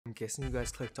I'm guessing you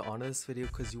guys clicked onto this video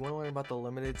because you want to learn about the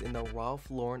limiteds in the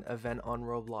Ralph Lauren event on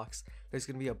Roblox. There's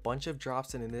going to be a bunch of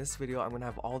drops, and in this video I'm going to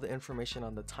have all the information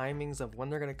on the timings of when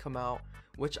they're going to come out,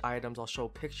 which items, I'll show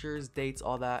pictures, dates,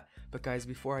 all that. But guys,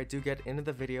 before I do get into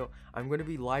the video, I'm going to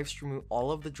be live streaming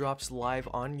all of the drops live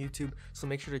on YouTube, so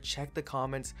make sure to check the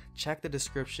comments, check the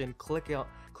description, click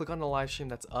on the live stream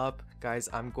that's up. Guys,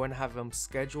 I'm going to have them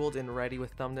scheduled and ready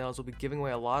with thumbnails. We'll be giving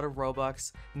away a lot of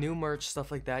Robux, new merch,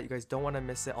 stuff like that. You guys don't want to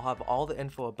miss it. I'll have all the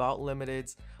info about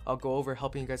limiteds. I'll go over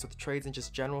helping you guys with trades and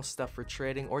just general stuff for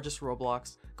trading or just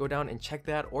Roblox. Go down and check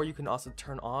that, or you can also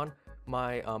turn on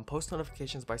my post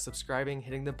notifications by subscribing,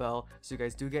 hitting the bell, so you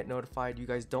guys do get notified. You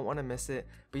guys don't want to miss it.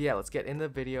 But yeah, let's get into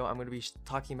the video. I'm going to be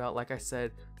talking about, like I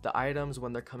said, the items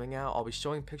when they're coming out. I'll be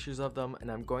showing pictures of them,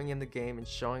 and I'm going in the game and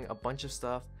showing a bunch of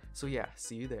stuff. So yeah,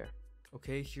 see you there.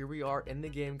 Okay, here we are in the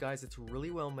game, guys. It's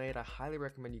really well made. I highly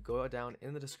recommend you go down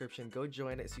in the description, go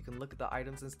join it so you can look at the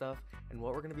items and stuff. And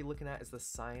what we're going to be looking at is the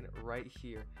sign right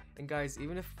here. And guys,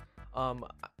 even if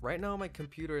right now my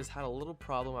computer has had a little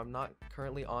problem, I'm not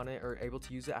currently on it or able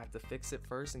to use it. I have to fix it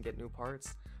first and get new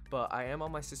parts. But I am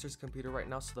on my sister's computer right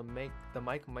now, so the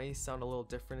mic may sound a little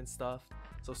different and stuff.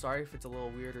 So sorry if it's a little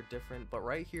weird or different. But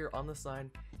right here on the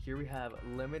sign, here we have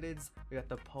limiteds. We got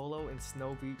the Polo and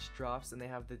Snow Beach drops, and they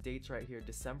have the dates right here: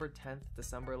 December 10th,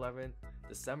 December 11th,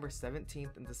 December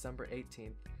 17th, and December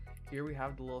 18th. Here we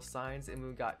have the little signs, and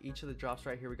we got each of the drops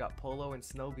right here. We got Polo and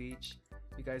Snow Beach.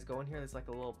 You guys go in here, there's like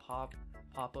a little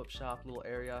pop-up shop, little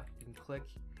area. You can click.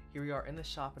 Here we are in the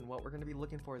shop, and what we're going to be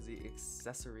looking for is the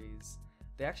accessories.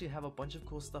 They actually have a bunch of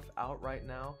cool stuff out right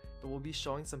now, but we'll be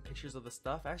showing some pictures of the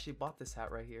stuff. I actually bought this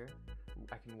hat right here.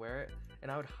 I can wear it, and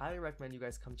I would highly recommend you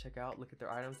guys come check out, look at their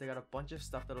items. They got a bunch of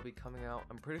stuff that'll be coming out.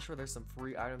 I'm pretty sure there's some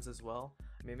free items as well.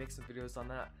 I may make some videos on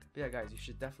that. But yeah, guys, you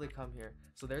should definitely come here.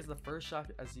 So there's the first shop.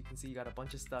 As you can see, you got a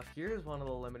bunch of stuff. Here's one of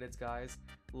the limiteds, guys.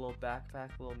 A little backpack,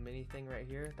 little mini thing right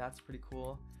here. That's pretty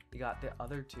cool. You got the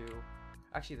other two.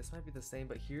 Actually, this might be the same,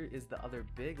 but here is the other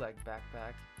big like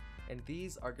backpack. And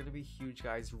these are going to be huge,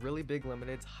 guys. Really big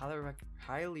limiteds.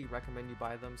 Highly recommend you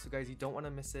buy them. So guys, you don't want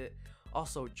to miss it.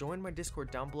 Also, join my Discord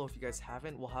down below if you guys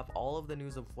haven't. We'll have all of the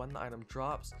news of when the item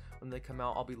drops, when they come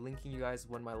out. I'll be linking you guys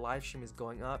when my live stream is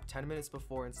going up 10 minutes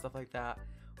before and stuff like that.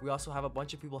 We also have a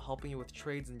bunch of people helping you with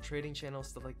trades and trading channels,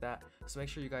 stuff like that. So make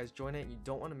sure you guys join it. You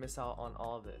don't want to miss out on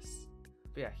all of this.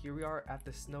 But yeah, here we are at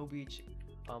the Snow Beach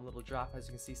little drop. As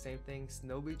you can see, same thing.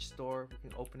 Snow Beach store. We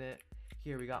can open it.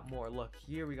 Here we got more. Look,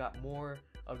 here we got more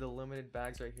of the limited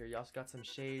bags right here. You also got some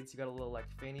shades. You got a little like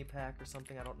fanny pack or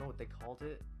something. I don't know what they called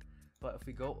it. But if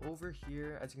we go over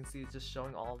here, as you can see, it's just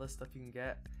showing all the stuff you can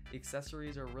get. The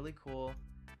accessories are really cool.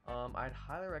 I'd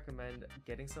highly recommend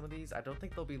getting some of these. I don't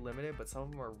think they'll be limited, but some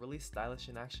of them are really stylish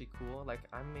and actually cool. Like,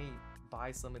 I may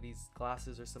buy some of these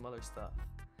glasses or some other stuff.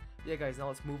 Yeah, guys, now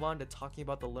let's move on to talking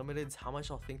about the limiteds, how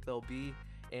much I'll think they'll be,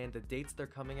 and the dates they're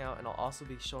coming out, and I'll also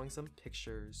be showing some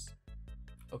pictures.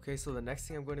 Okay, so the next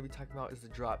thing I'm going to be talking about is the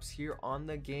drops. Here on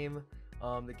the game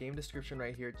description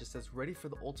right here, it just says, ready for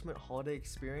the ultimate holiday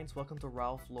experience? Welcome to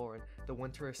Ralph Lauren, the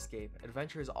winter escape.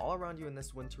 Adventure is all around you in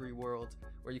this wintry world,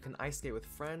 where you can ice skate with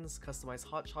friends, customize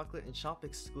hot chocolate, and shop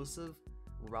exclusive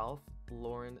Ralph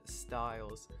Lauren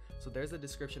styles. So there's a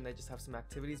description. They just have some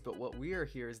activities, but what we are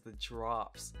here is the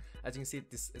drops. As you can see,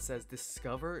 it says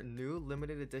discover new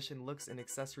limited edition looks and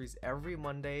accessories every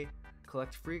Monday.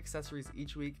 Collect free accessories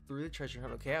each week through the treasure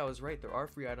hunt. Okay, I was right, there are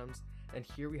free items. And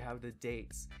here we have the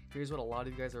dates. Here's what a lot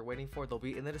of you guys are waiting for. They'll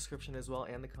be in the description as well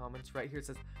and the comments. Right here it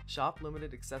says shop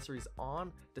limited accessories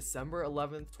on December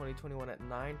 11th, 2021 at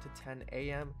 9 to 10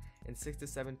 a.m. and 6 to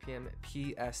 7 p.m.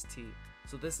 PST.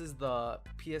 So this is the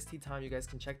PST time. You guys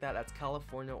can check that. That's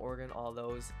California, Oregon, all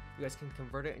those. You guys can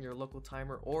convert it in your local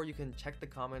timer, or you can check the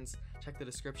comments, check the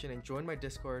description, and join my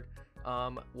Discord.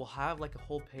 We'll have like a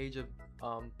whole page of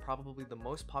probably the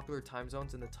most popular time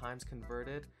zones and the times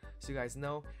converted, so you guys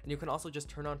know. And you can also just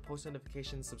turn on post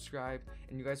notifications, subscribe,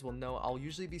 and you guys will know. I'll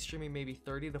usually be streaming maybe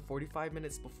 30 to 45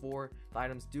 minutes before the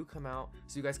items do come out,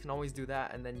 so you guys can always do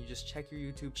that. And then you just check your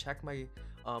YouTube, check my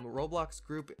Roblox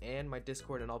group and my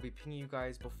Discord, and I'll be pinging you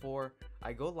guys before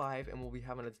I go live, and we'll be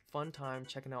having a fun time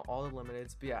checking out all the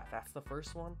limiteds. But yeah, that's the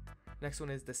first one. Next one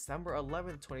is December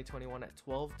 11th, 2021 at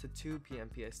 12 to 2 p.m.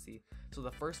 PST. So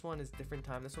the first one is different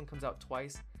time. This one comes out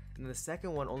twice, and then the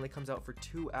second one only comes out for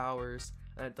 2 hours,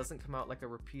 and it doesn't come out like a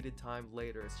repeated time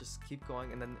later. It's just keep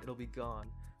going, and then it'll be gone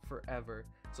forever.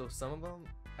 So some of them,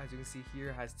 as you can see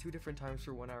here, has 2 different times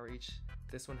for 1 hour each.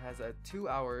 This one has a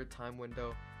 2-hour time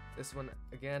window. This one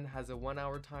again has a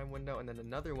 1-hour time window, and then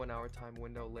another 1-hour time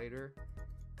window later.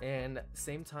 And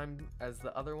same time as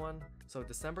the other one. So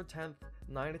December 10th,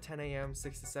 9 to 10 a.m.,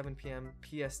 6 to 7 p.m.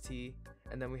 PST.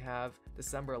 And then we have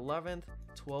December 11th,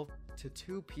 12 to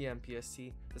 2 p.m. PST.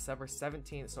 December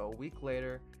 17th, so a week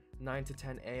later, 9 to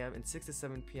 10 a.m. and 6 to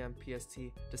 7 p.m. PST.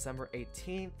 December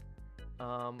 18th,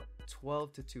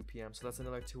 12 to 2 p.m. So that's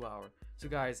another 2 hour. So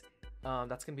guys,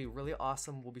 that's gonna be really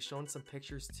awesome. We'll be showing some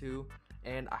pictures too,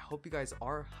 and I hope you guys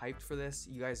are hyped for this.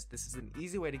 You guys, this is an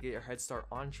easy way to get your head start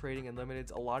on trading and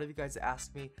limiteds. A lot of you guys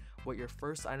ask me what your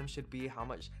first item should be, how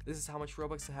much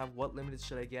Robux to have, what limiteds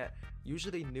should I get.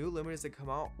 Usually new limiteds that come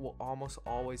out will almost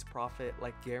always profit,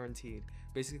 like guaranteed.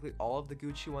 Basically all of the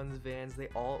Gucci ones, Vans, they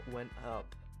all went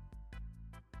up.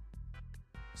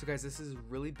 So guys, this is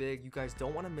really big. You guys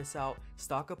don't want to miss out.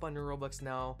 Stock up on your Robux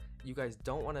now. You guys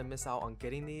don't want to miss out on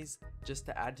getting these just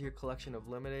to add to your collection of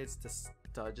limiteds,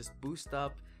 to just boost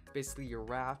up basically your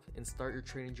wrap and start your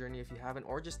trading journey if you haven't,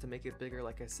 or just to make it bigger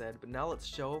like I said. But now let's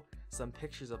show some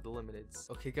pictures of the limiteds.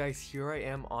 Okay guys, here I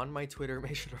am on my Twitter.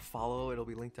 Make sure to follow, it'll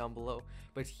be linked down below.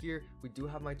 But here we do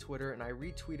have my Twitter, and I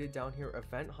retweeted down here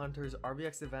event hunters,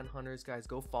 RBX event hunters. Guys,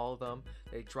 go follow them.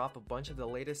 They drop a bunch of the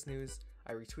latest news.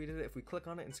 I retweeted it. If we click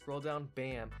on it and scroll down,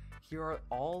 bam, here are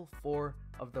all 4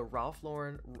 of the Ralph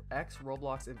Lauren X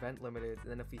Roblox event limited.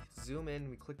 And then if we zoom in,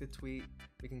 we click the tweet,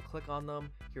 we can click on them.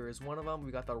 Here is one of them.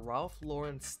 We got the Ralph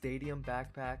Lauren Stadium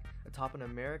backpack atop an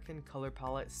American color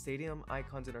palette, stadium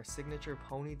icons in our signature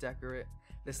pony decorate,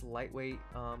 this lightweight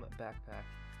backpack.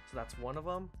 So that's one of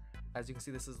them. As you can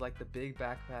see, this is like the big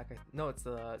backpack. No, it's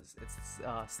the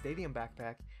stadium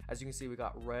backpack. As you can see, we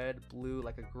got red, blue,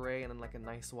 like a gray, and then like a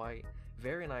nice white.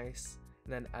 Very nice.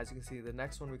 And then as you can see, the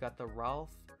next one, we got the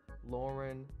Ralph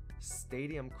Lauren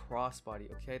Stadium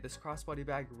crossbody. Okay, this crossbody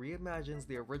bag reimagines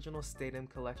the original Stadium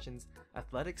collection's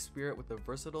athletic spirit with a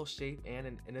versatile shape and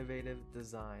an innovative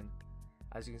design.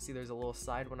 As you can see, there's a little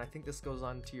side one. I think this goes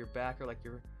on to your back or like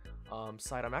your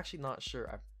side. I'm actually not sure.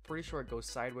 I'm pretty sure it goes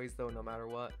sideways though, no matter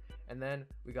what. And then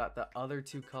we got the other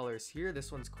 2 colors here.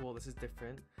 This one's cool. This is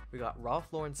different. We got Ralph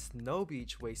Lauren Snow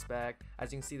Beach waist bag.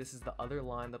 As you can see, this is the other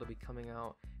line that'll be coming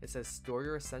out. It says store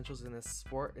your essentials in a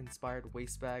sport inspired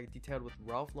waist bag detailed with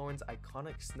Ralph Lauren's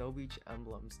iconic Snow Beach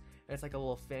emblems. And it's like a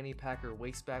little fanny pack or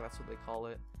waist bag, that's what they call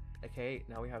it. Okay,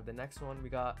 now we have the next one. We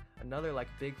got another like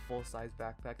big full-size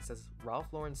backpack. It says Ralph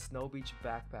Lauren Snow Beach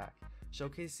backpack.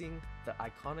 Showcasing the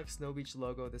iconic Snow Beach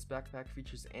logo, this backpack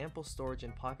features ample storage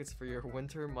and pockets for your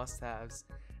winter must-haves.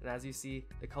 And as you see,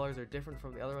 the colors are different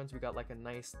from the other ones. We got like a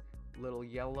nice little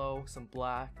yellow, some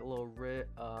black, a little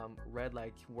red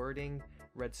like wording,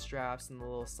 red straps, and the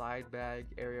little side bag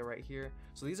area right here.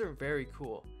 So these are very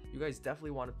cool. You guys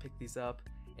definitely want to pick these up,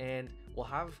 and we'll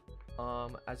have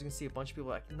as you can see, a bunch of people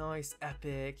are like nice,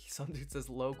 epic. Some dude says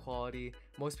low quality.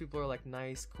 Most people are like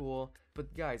nice, cool.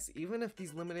 But guys, even if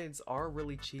these limiteds are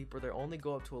really cheap or they only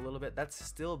go up to a little bit, that's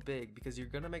still big because you're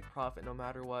gonna make profit no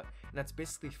matter what. And that's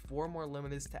basically 4 more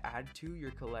limiteds to add to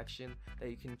your collection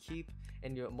that you can keep,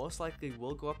 and you most likely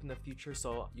will go up in the future,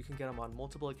 so you can get them on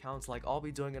multiple accounts like I'll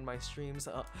be doing in my streams.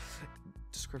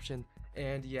 Description.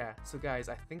 And yeah, so guys,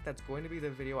 I think that's going to be the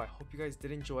video. I hope you guys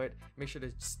did enjoy it. Make sure to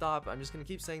stop. I'm just gonna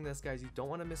keep saying this, guys. You don't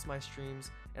want to miss my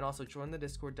streams, and also join the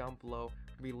Discord down below.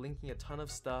 I'll be linking a ton of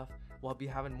stuff. We'll be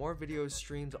having more videos,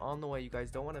 streams on the way. You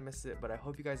guys don't want to miss it. But I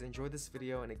hope you guys enjoyed this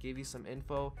video and it gave you some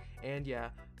info. And yeah,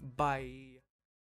 bye.